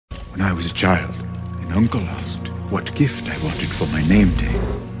When I was a child, an uncle asked what gift I wanted for my name day.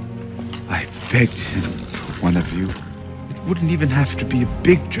 I begged him for one of you. It wouldn't even have to be a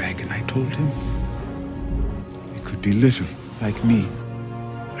big dragon, I told him. It could be little, like me.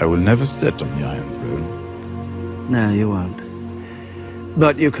 I will never sit on the Iron Throne. No, you won't.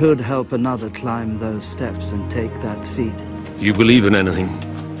 But you could help another climb those steps and take that seat. You believe in anything?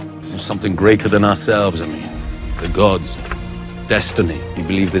 Something greater than ourselves, I mean. The gods. Destiny. You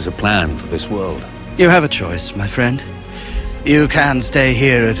believe there's a plan for this world? You have a choice, my friend. You can stay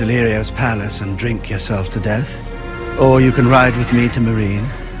here at Illyrio's palace and drink yourself to death. Or you can ride with me to Meereen,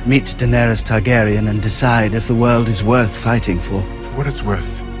 meet Daenerys Targaryen, and decide if the world is worth fighting for. For what it's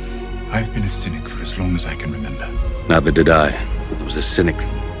worth, I've been a cynic for as long as I can remember. Neither did I. I was a cynic,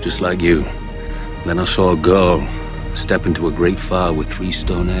 just like you. Then I saw a girl step into a great fire with 3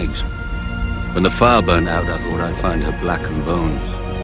 stone eggs. When the fire burned out, I thought I'd find her blackened bones.